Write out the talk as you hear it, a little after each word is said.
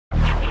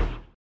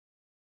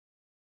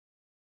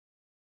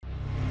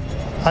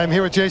I'm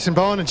here with Jason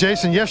Bohn. And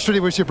Jason, yesterday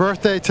was your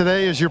birthday.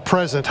 Today is your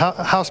present.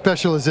 How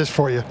special is this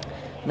for you?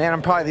 Man,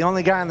 I'm probably the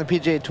only guy on the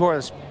PGA Tour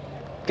that's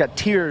got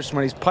tears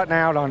when he's putting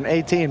out on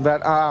 18,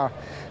 but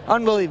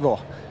unbelievable.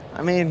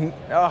 I mean,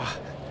 I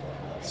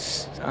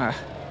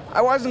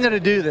wasn't going to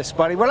do this,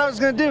 buddy. What I was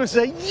going to do is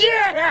say,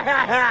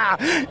 yeah,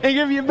 and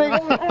give you a big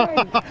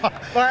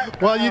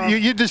but, well,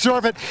 you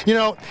deserve it. You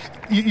know,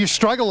 you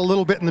struggle a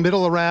little bit in the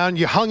middle of the round.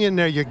 You hung in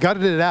there. You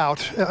gutted it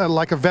out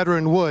like a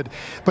veteran would.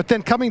 But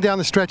then coming down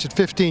the stretch at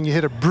 15, you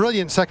hit a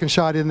brilliant second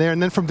shot in there.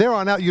 And then from there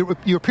on out,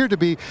 you appeared to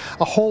be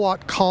a whole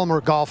lot calmer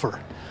golfer.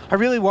 I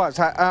really was.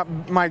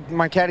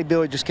 My caddy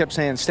Billy just kept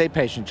saying, stay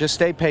patient, just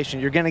stay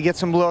patient. You're going to get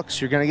some looks.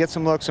 You're going to get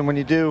some looks. And when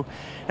you do,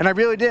 and I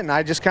really didn't.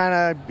 I just kind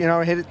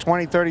of, hit it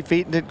 20, 30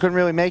 feet and couldn't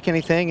really make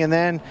anything. And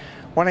then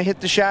when I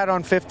hit the shot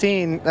on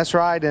 15, that's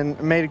right,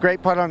 and made a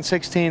great putt on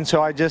 16.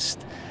 So I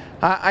just,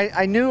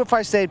 I knew if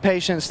I stayed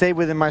patient, stayed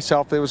within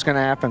myself, it was going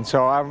to happen.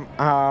 So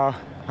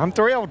I'm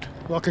thrilled.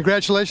 Well,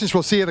 congratulations.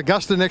 We'll see you at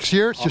Augusta next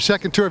year. It's your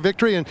second tour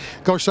victory, and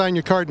go sign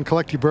your card and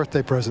collect your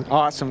birthday present.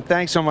 Awesome.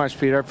 Thanks so much,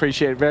 Peter. I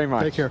appreciate it very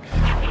much. Take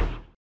care.